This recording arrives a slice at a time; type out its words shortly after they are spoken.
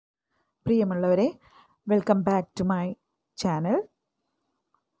പ്രിയമുള്ളവരെ, welcome back to my channel.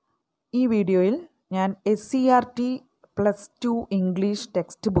 ഈ വീഡിയോയിൽ ഞാൻ SCERT +2 ഇംഗ്ലീഷ്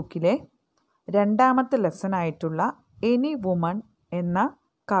ടെക്സ്റ്റ് ബുക്കിലെ രണ്ടാമത്തെ ലെസനായിട്ടുള്ള എനി വുമൺ എന്ന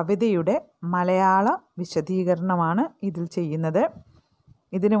കവിതയുടെ മലയാള വിശദീകരണമാണ് ഇതിൽ ചെയ്യുന്നത്.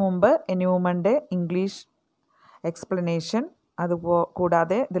 ഇതിനു മുമ്പ് എനി വുമൻ്റെ ഇംഗ്ലീഷ് എക്സ്പ്ലനേഷൻ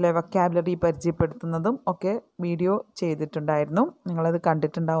കൂടാതെ ഇതിലെ വൊക്കാബുലറി പരിചയപ്പെടുത്തുന്നതും ഒക്കെ വീഡിയോ ചെയ്തിട്ടുണ്ടായിരുന്നു. നിങ്ങളത്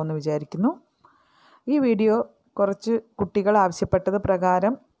കണ്ടിട്ടുണ്ടാവുമെന്ന് വിചാരിക്കുന്നു. ഈ വീഡിയോ കുറച്ച് കുട്ടികൾ ആവശ്യപ്പെട്ടത്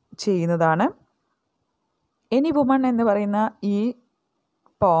പ്രകാരം ചെയ്യുന്നതാണ്. എനി വുമൺ എന്ന് പറയുന്ന ഈ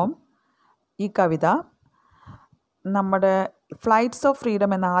പോം, ഈ കവിത നമ്മുടെ ഫ്ലൈറ്റ്സ് ഓഫ്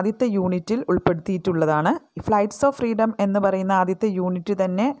ഫ്രീഡം എന്ന ആദ്യത്തെ യൂണിറ്റിൽ ഉൾപ്പെടുത്തിയിട്ടുള്ളതാണ്. ഫ്ലൈറ്റ്സ് ഓഫ് ഫ്രീഡം എന്ന് പറയുന്ന ആദ്യത്തെ യൂണിറ്റ്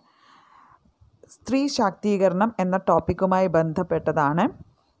തന്നെ സ്ത്രീ ശാക്തീകരണം എന്ന ടോപ്പിക്കുമായി ബന്ധപ്പെട്ടതാണ്.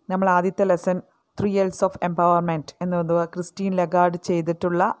 നമ്മൾ ആദ്യത്തെ ലെസൺ 3 L's ഓഫ് എംപവർമെൻറ്റ് എന്നത് ക്രിസ്റ്റീൻ ലഗാർഡ്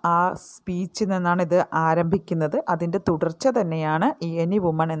ചെയ്തിട്ടുള്ള ആ സ്പീച്ചിൽ നിന്നാണ് ഇത് ആരംഭിക്കുന്നത്. അതിൻ്റെ തുടർച്ച തന്നെയാണ് ഈ എനി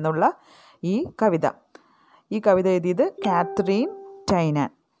വുമൺ എന്നുള്ള ഈ കവിത. ഈ കവിത എഴുതിയത് കാത്രീൻ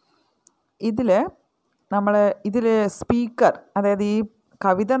ടൈനാൻ. ഇതിൽ സ്പീക്കർ, അതായത് ഈ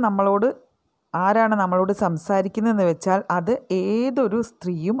കവിത ആരാണ് നമ്മളോട് സംസാരിക്കുന്നതെന്ന് വെച്ചാൽ അത് ഏതൊരു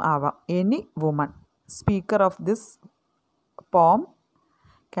സ്ത്രീയും ആവാം. Any woman. Speaker of this പോം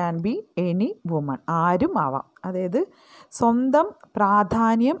ക്യാൻ ബി എനി വുമൺ. ആരും ആവാം. അതായത് സ്വന്തം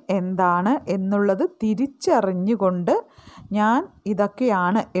പ്രാധാന്യം എന്താണ് എന്നുള്ളത് തിരിച്ചറിഞ്ഞുകൊണ്ട് ഞാൻ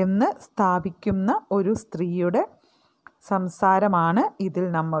ഇതൊക്കെയാണ് എന്ന് സ്ഥാപിക്കുന്ന ഒരു സ്ത്രീയുടെ സംസാരമാണ് ഇതിൽ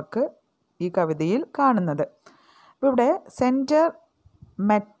നമുക്ക് ഈ കവിതയിൽ കാണുന്നത്. ഇവിടെ സെൻറ്റർ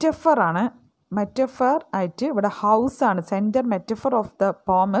മെറ്റഫറാണ്. മെറ്റഫർ ആയിട്ട് ഇവിടെ ഹൗസാണ്. Centre metaphor of the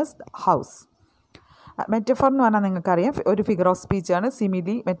poem is house. Metaphor എന്ന് പറഞ്ഞാൽ നിങ്ങൾക്കറിയാം, ഒരു ഫിഗർ ഓഫ് സ്പീച്ചാണ്.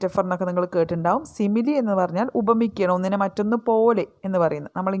 സിമിലി, മെറ്റഫർ എന്നൊക്കെ നിങ്ങൾ കേട്ടിട്ടുണ്ടാവും. സിമിലി എന്ന് പറഞ്ഞാൽ ഉപമിക്കണം, ഒന്നിനെ മറ്റൊന്ന് പോലെ എന്ന്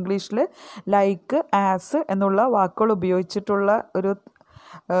പറയുന്നത്. നമ്മൾ ഇംഗ്ലീഷിൽ ലൈക്ക്, ആസ് എന്നുള്ള വാക്കുകൾ ഉപയോഗിച്ചിട്ടുള്ള ഒരു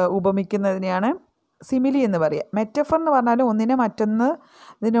ഉപമിക്കുന്നതിനെയാണ് സിമിലി എന്ന് പറയുക. മെറ്റഫർ എന്ന് പറഞ്ഞാൽ ഒന്നിനെ മറ്റൊന്ന്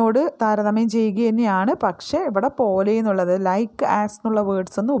ഇതിനോട് താരതമ്യം ചെയ്യുക തന്നെയാണ്. പക്ഷേ ഇവിടെ പോലെ എന്നുള്ളത് ലൈക്ക്, ആസ് എന്നുള്ള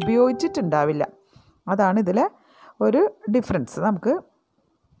വേർഡ്സ് ഒന്നും ഉപയോഗിച്ചിട്ടുണ്ടാവില്ല. അതാണ് ഇതിലെ ഒരു ഡിഫറൻസ് നമുക്ക്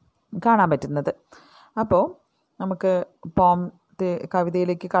കാണാൻ പറ്റുന്നത്. അപ്പോൾ നമുക്ക്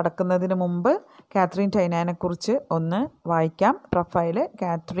കവിതയിലേക്ക് കടക്കുന്നതിന് മുമ്പ് കാത്രീൻ ടൈനാനെക്കുറിച്ച് ഒന്ന് വായിക്കാം. Profile: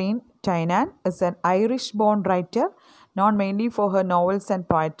 Kathryn Tynan is an Irish born writer known mainly for her novels and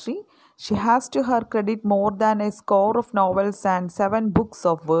poetry. She has to her credit more than a score of novels and 7 books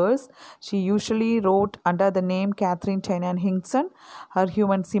of verse. She usually wrote under the name Catherine Tynan Hinkson. Her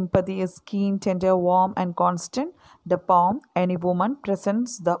human sympathy is keen, tender, warm and constant. The poem, Any Woman,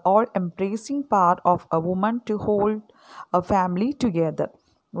 presents the all-embracing power of a woman to hold a family together.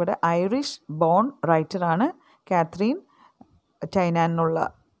 ഇവിടെ Irish bone റൈറ്ററാണ് Kathryn Tynan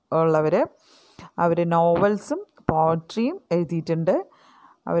ഉള്ളവർ. അവർ നോവൽസും പോയട്രിയും എഴുതിയിട്ടുണ്ട്.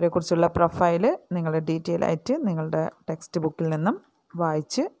 അവരെക്കുറിച്ചുള്ള profile നിങ്ങൾ detail ആയിട്ട് നിങ്ങളുടെ text ബുക്കിൽ നിന്നും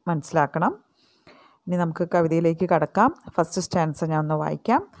വായിച്ച് മനസ്സിലാക്കണം. ഇനി നമുക്ക് കവിതയിലേക്ക് കടക്കാം. ഫസ്റ്റ് സ്റ്റാൻസ ഞാൻ ഒന്ന്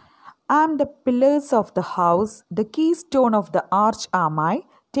വായിക്കാം. I am the pillars of the house, the keystone of the arch am I.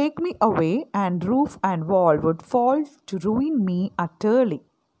 Take me away and roof and wall would fall to ruin me utterly.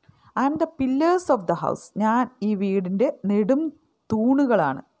 I am the pillars of the house. ഞാൻ ഈ വീടിൻ്റെ നെടും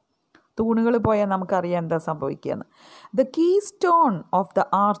തൂണുകളാണ്. തൂണുകൾ പോയാൽ നമുക്കറിയാം എന്താ സംഭവിക്കുകയെന്ന്. The key stone of the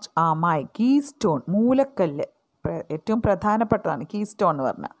arch am I. Key stone, മൂലക്കല്ല്, ഏറ്റവും പ്രധാനപ്പെട്ടതാണ് key stone എന്ന്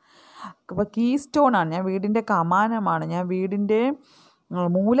പറഞ്ഞാൽ. അപ്പോൾ കീ സ്റ്റോണാണ്, ഞാൻ വീടിൻ്റെ കമാനമാണ്, ഞാൻ വീടിൻ്റെ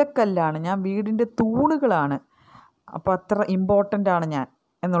മൂലക്കല്ലാണ്, ഞാൻ വീടിൻ്റെ തൂണുകളാണ്. അപ്പോൾ അത്ര ഇമ്പോർട്ടൻ്റ് ആണ് ഞാൻ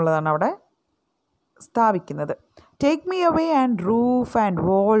എന്നുള്ളതാണ് അവിടെ സ്ഥാപിക്കുന്നത്. Take me away and roof and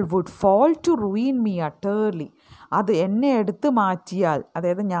wall would fall to ruin me അട്ടേർലി. അത് എന്നെ എടുത്തു മാറ്റിയാൽ,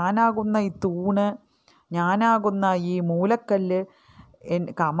 അതായത് ഞാനാകുന്ന ഈ തൂണ്, ഞാനാകുന്ന ഈ മൂലക്കല്ല്,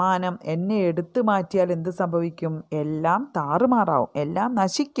 കമാനം എന്നെ എടുത്തു മാറ്റിയാൽ എന്ത് സംഭവിക്കും? എല്ലാം താറുമാറാവും, എല്ലാം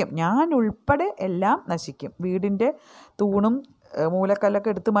നശിക്കും, ഞാൻ ഉൾപ്പെടെ എല്ലാം നശിക്കും. വീടിൻ്റെ തൂണും മൂലക്കല്ലൊക്കെ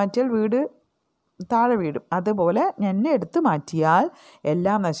എടുത്തു മാറ്റിയാൽ വീട് താഴെ വീടും. അതുപോലെ എന്നെ എടുത്തു മാറ്റിയാൽ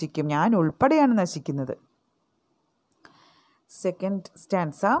എല്ലാം നശിക്കും, ഞാൻ ഉൾപ്പെടെയാണ് നശിക്കുന്നത്. Second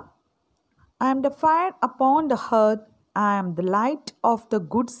stanza. I am the fire upon the hearth, I am the light of the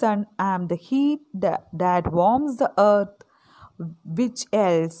good sun, I am the heat that warms the earth, which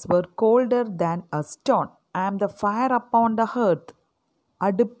else were colder than a stone. I am the fire upon the hearth.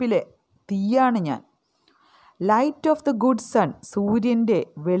 അടുപ്പിലെ തീയാണ് ഞാൻ. Light of the good sun, സൂര്യൻ്റെ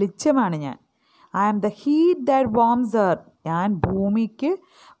വെളിച്ചമാണ് ഞാൻ. I am the heat that warms the earth. ഞാൻ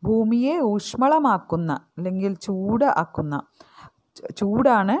ഭൂമിയെ ഊഷ്മളമാക്കുന്ന അല്ലെങ്കിൽ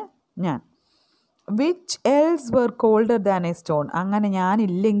ചൂടാണ് ഞാൻ. Which else were colder than A stone. അങ്ങനെ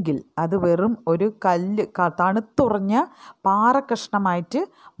ഞാനില്ലെങ്കിൽ അത് വെറും ഒരു കല്ല്, തണുത്തുറഞ്ഞ പാറക്കഷ്ണമായിട്ട്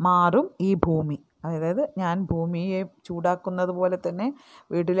മാറും ഈ ഭൂമി. അതായത് ഞാൻ ഭൂമിയെ ചൂടാക്കുന്നത് പോലെ തന്നെ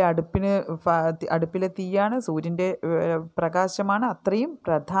വീട്ടിലെ അടുപ്പിലെ തീയാണ്, സൂര്യൻ്റെ പ്രകാശമാണ്. അത്രയും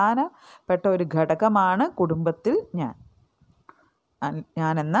പ്രധാനപ്പെട്ട ഒരു ഘടകമാണ് കുടുംബത്തിൽ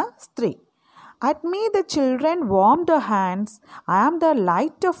ഞാനെന്ന സ്ത്രീ. At me the children warm their hands. I am the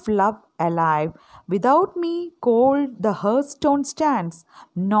light of love alive. Without me cold the hearthstone stands,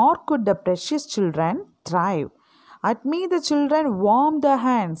 nor could the precious children thrive. At me the children warm their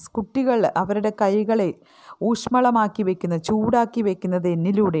hands. കുട്ടികൾ അവരുടെ കൈകളെ ഊഷ്മളമാക്കി വയ്ക്കുന്നത്, ചൂടാക്കി വയ്ക്കുന്നത്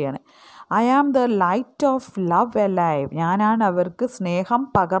എന്നിലൂടെയാണ്. I am the light of love alive. ഞാനാണ് അവർക്ക് സ്നേഹം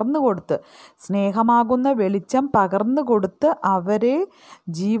പകർന്നു കൊടുത്ത്, സ്നേഹമാകുന്ന വെളിച്ചം പകർന്നു കൊടുത്ത് അവരെ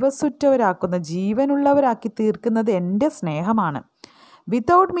ജീവസുറ്റവരാക്കുന്ന, ജീവനുള്ളവരാക്കി തീർക്കുന്നത് എൻ്റെ സ്നേഹമാണ്.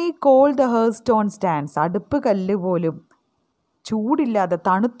 Without me call the ഹെർസ്റ്റോൺ stands. അടുപ്പ് കല്ല് പോലും ചൂടില്ലാതെ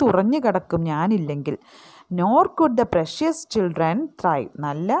തണുത്തുറഞ്ഞു കിടക്കും ഞാനില്ലെങ്കിൽ. Nor could the precious children thrive.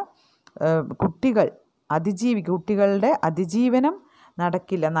 നല്ല കുട്ടികളുടെ അതിജീവനം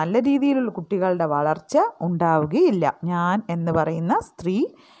നടക്കില്ല, നല്ല രീതിയിലുള്ള കുട്ടികളുടെ വളർച്ച ഉണ്ടാവുകയില്ല ഞാൻ എന്ന് പറയുന്ന സ്ത്രീ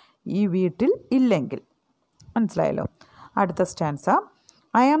ഈ വീട്ടിൽ ഇല്ലെങ്കിൽ. മനസ്സിലായല്ലോ? അടുത്ത stanza.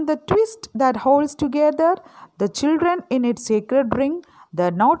 I am the twist that holds together the children in its sacred ring, the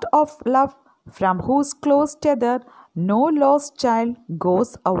knot of love from whose close tether no lost child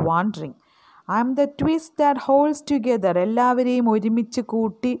goes a wandering. I am the twist that holds together. എല്ലാവരെയും ഒരുമിച്ച്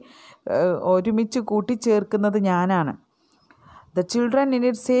കൂട്ടിച്ചേർക്കുന്നത് ഞാനാണ്. The children in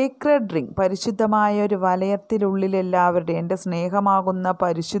it Sacred ring. പരിശുദ്ധമായ ഒരു വലയത്തിനുള്ളിൽ എല്ലാവരുടെയും, എൻ്റെ സ്നേഹമാകുന്ന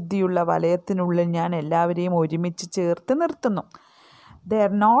പരിശുദ്ധിയുള്ള വലയത്തിനുള്ളിൽ ഞാൻ എല്ലാവരെയും ഒരുമിച്ച് ചേർത്ത് നിർത്തുന്നു. There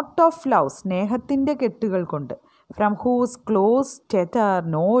not of love. സ്നേഹത്തിൻ്റെ കെട്ടുകൾ കൊണ്ട്. From whose close tether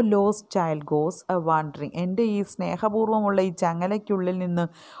no loss child goes A wandering. എൻ്റെ ഈ സ്നേഹപൂർവ്വമുള്ള ഈ ചങ്ങലയ്ക്കുള്ളിൽ നിന്ന്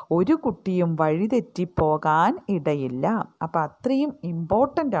ഒരു കുട്ടിയും വഴിതെറ്റിപ്പോകാൻ ഇടയില്ല. അപ്പോൾ അത്രയും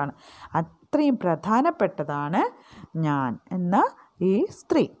ഇമ്പോർട്ടൻ്റ് ആണ്, അത്രയും പ്രധാനപ്പെട്ടതാണ് ഞാൻ എന്ന ഈ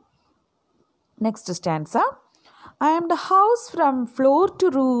സ്ത്രീ. Next stanza. I am the house from floor to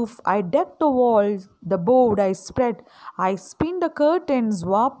roof. I deck the walls, the board I spread. I spin the curtains,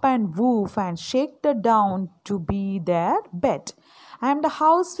 warp and woof, and shake the down to be their bed. I am the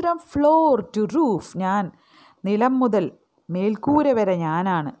house from floor to roof. ഞാൻ നിലം മുതൽ മേൽക്കൂര വരെ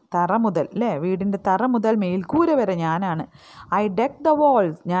ഞാനാണ്. തറ മുതൽ, വീടിൻ്റെ തറ മുതൽ മേൽക്കൂര വരെ ഞാനാണ്. I deck the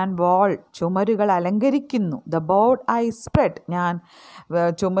walls. ഞാൻ ചുമരുകൾ അലങ്കരിക്കുന്നു. The board I spread. ഞാൻ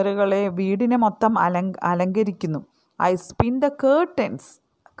ചുമരുകളെ, വീടിനെ മൊത്തം അലങ്കരിക്കുന്നു. ഐ സ്പിൻ ദ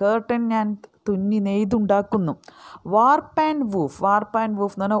കേർട്ടൻ ഞാൻ തുന്നി നെയ്തുണ്ടാക്കുന്നു. വാർപ്പ് ആൻഡ് വൂഫ് എന്ന്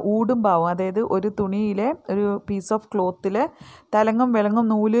പറഞ്ഞാൽ ഊടുംപാവും. അതായത് ഒരു തുണിയിലെ ഒരു പീസ് ഓഫ് ക്ലോത്തിൽ തലങ്ങും വിലങ്ങും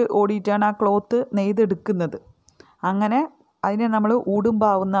നൂല് ഓടിയിട്ടാണ് ആ ക്ലോത്ത് നെയ്തെടുക്കുന്നത്. അങ്ങനെ അതിനെ നമ്മൾ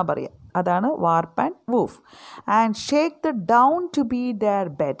ഊടുംപാവുന്ന പറയാം. അതാണ് വാർപ്പ് and വൂഫ്. And shake the Dawn to be there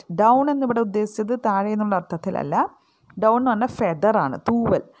bed. Down എന്നിവിടെ ഉദ്ദേശിച്ചത് താഴെ എന്നുള്ള അർത്ഥത്തിലല്ല. ഡൗൺ എന്ന് പറഞ്ഞാൽ ഫെദറാണ്,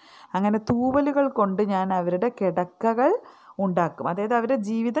 തൂവൽ. അങ്ങനെ തൂവലുകൾ കൊണ്ട് ഞാൻ അവരുടെ കിടക്കകൾ ഉണ്ടാക്കും. അതായത് അവരുടെ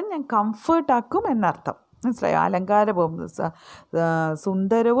ജീവിതം ഞാൻ കംഫേർട്ടാക്കും എന്നർത്ഥം. മനസ്സിലായോ? അലങ്കാരവും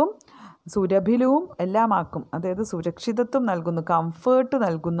സുന്ദരവും സുരഭിലവും എല്ലാമാക്കും. അതായത് സുരക്ഷിതത്വം നൽകുന്നു, കംഫേർട്ട്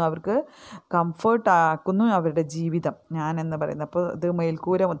നൽകുന്നു, അവർക്ക് കംഫേർട്ടാക്കുന്നു അവരുടെ ജീവിതം ഞാൻ എന്ന് പറയുന്നത്. അപ്പോൾ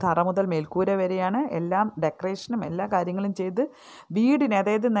ഇത് തറ മുതൽ മേൽക്കൂര വരെയാണ് എല്ലാം ഡെക്കറേഷനും എല്ലാ കാര്യങ്ങളും ചെയ്ത് വീടിനെ,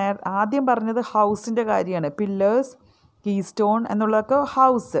 അതായത് ആദ്യം പറഞ്ഞത് ഹൗസിൻ്റെ കാര്യമാണ്. പില്ലേഴ്സ്, കീ സ്റ്റോൺ എന്നുള്ളതൊക്കെ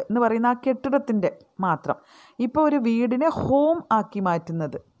ഹൗസ് എന്ന് പറയുന്ന ആ കെട്ടിടത്തിൻ്റെ മാത്രം. ഇപ്പോൾ ഒരു വീടിനെ ഹോം ആക്കി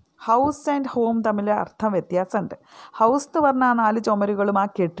മാറ്റുന്നത്. ഹൗസ് ആൻഡ് ഹോം തമ്മിൽ അർത്ഥം വ്യത്യാസമുണ്ട്. ഹൗസ് എന്ന് പറഞ്ഞാൽ 4 ചുമരുകളും ആ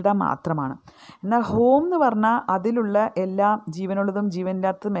കെട്ടിടം മാത്രമാണ്. എന്നാൽ ഹോം എന്ന് പറഞ്ഞാൽ അതിലുള്ള എല്ലാ ജീവനുള്ളതും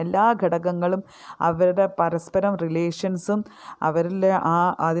ജീവനില്ലാത്തതും എല്ലാ ഘടകങ്ങളും, അവരുടെ പരസ്പരം റിലേഷൻസും, അവരിൽ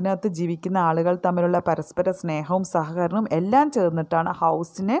അതിനകത്ത് ജീവിക്കുന്ന ആളുകൾ തമ്മിലുള്ള പരസ്പര സ്നേഹവും സഹകരണവും എല്ലാം ചേർന്നിട്ടാണ്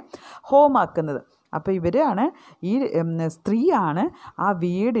ഹൗസിനെ ഹോം ആക്കുന്നത്. അപ്പോൾ ഇവരാണ്, ഈ സ്ത്രീയാണ് ആ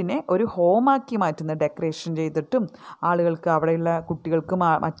വീടിനെ ഒരു ഹോമാക്കി മാറ്റുന്നത്. ഡെക്കറേഷൻ ചെയ്തിട്ടും ആളുകൾക്ക്, അവിടെയുള്ള കുട്ടികൾക്കും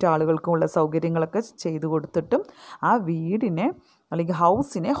മറ്റു ആളുകൾക്കുമുള്ള സൗകര്യങ്ങളൊക്കെ ചെയ്തു കൊടുത്തിട്ടും ആ വീടിനെ അല്ലെങ്കിൽ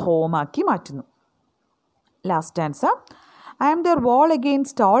ഹൗസിനെ ഹോമാക്കി മാറ്റുന്നു. Last answer. I am their wall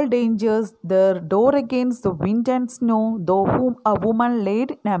against all dangers, their door against the wind and snow. Though whom a woman laid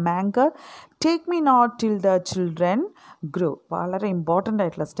in a manger, take me not till the children grow. വളരെ important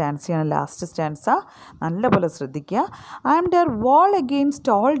ആയിട്ടുള്ള സ്റ്റാൻസയാണ് last stanza. നല്ലപോലെ ശ്രദ്ധിക്കുക. I am their wall against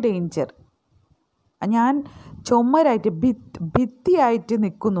all danger. ഞാൻ ചുമരായിട്ട് ഭിത്തിയായിട്ട്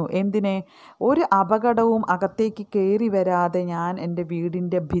നിൽക്കുന്നു. എന്തിനെ? ഒരു അപകടവും അകത്തേക്ക് കയറി വരാതെ ഞാൻ എൻ്റെ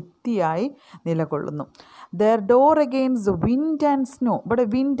വീടിൻ്റെ ഭിത്തിയായി നിലകൊള്ളുന്നു. There door against wind and snow. ഇവിടെ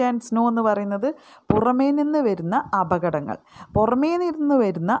വിൻഡ് ആൻഡ് സ്നോ എന്ന് പറയുന്നത് പുറമേ നിന്ന് വരുന്ന അപകടങ്ങൾ. പുറമേ നിന്ന്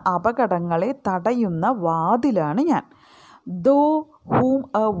വരുന്ന അപകടങ്ങളെ തടയുന്ന വാതിലാണ് ഞാൻ. ദോ whom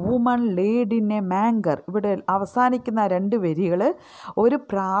a woman laid in a manger. ഇവിടെ അവസാനിക്കുന്ന 2 വരികൾ ഒരു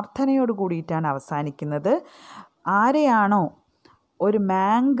പ്രാർത്ഥനയോട് കൂടിയിട്ടാണ് അവസാനിക്കുന്നത്. ആരെയാണോ ഒരു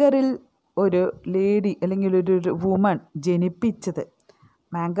മാങ്കറിൽ ഒരു ലേഡി അല്ലെങ്കിൽ ഒരു വുമൺ ജനിപ്പിച്ചത്,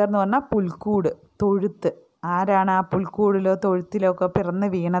 മാങ്കർ എന്ന് പറഞ്ഞാൽ പുൽക്കൂട്, തൊഴുത്ത്. ആരാണ് ആ പുൽക്കൂടിലോ തൊഴുത്തിലോ ഒക്കെ പിറന്ന്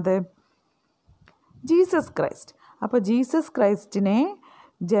വീണത്? Jesus Christ. അപ്പോൾ ജീസസ് ക്രൈസ്റ്റിനെ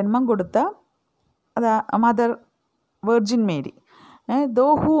ജന്മം കൊടുത്ത മദർ വെർജിൻ മേരി. ദോ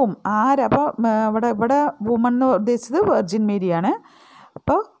ഹൂം അപ്പോൾ ഇവിടെ വുമൺ എന്ന് ഉദ്ദേശിച്ചത് വെർജിൻ മേരിയാണ്.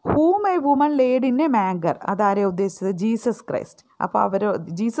 അപ്പോൾ ഹൂം A woman laid in A manger, അതാരെ ഉദ്ദേശിച്ചത്? Jesus Christ. അപ്പോൾ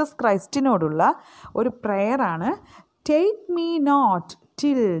ജീസസ് ക്രൈസ്റ്റിനോടുള്ള ഒരു പ്രയറാണ്, take me not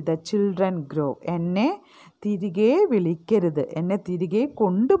till the children grow. എന്നെ തിരികെ വിളിക്കരുത്, എന്നെ തിരികെ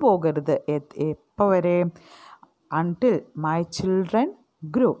കൊണ്ടുപോകരുത്. എപ്പോൾ വരെ? Until my children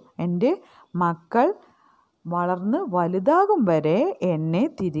grow. എൻ്റെ മക്കൾ വളർന്ന് വലുതാകും വരെ എന്നെ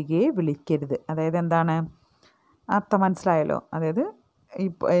തിരികെ വിളിക്കരുത്. അതായത് എന്താണ് അർത്ഥം? മനസ്സിലായല്ലോ. അതായത്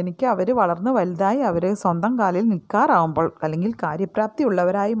എനിക്ക് അവർ വളർന്ന് വലുതായി അവർ സ്വന്തം കാലിൽ നിൽക്കാറാവുമ്പോൾ അല്ലെങ്കിൽ കാര്യപ്രാപ്തി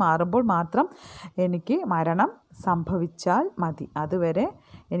ഉള്ളവരായി മാറുമ്പോൾ മാത്രം എനിക്ക് മരണം സംഭവിച്ചാൽ മതി. അതുവരെ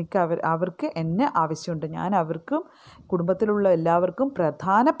എനിക്ക് അവർക്ക് എന്നെ ആവശ്യമുണ്ട്. ഞാൻ അവർക്കും കുടുംബത്തിലുള്ള എല്ലാവർക്കും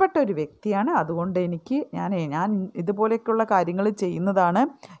പ്രധാനപ്പെട്ട ഒരു വ്യക്തിയാണ്. അതുകൊണ്ട് ഞാൻ ഇതുപോലെയൊക്കെയുള്ള കാര്യങ്ങൾ ചെയ്യുന്നതാണ്.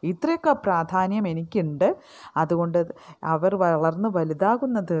 ഇത്രയൊക്കെ പ്രാധാന്യം എനിക്കുണ്ട്. അതുകൊണ്ട് അവർ വളർന്ന്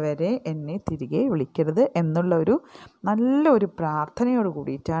വലുതാകുന്നത് വരെ എന്നെ തിരികെ വിളിക്കരുത് എന്നുള്ള നല്ലൊരു പ്രാർത്ഥനയോട്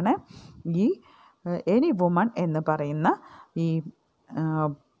കൂടിയിട്ടാണ് ഈ എനി വുമൺ എന്ന് പറയുന്ന ഈ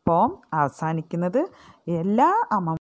പോം അവസാനിക്കുന്നത്. എല്ലാ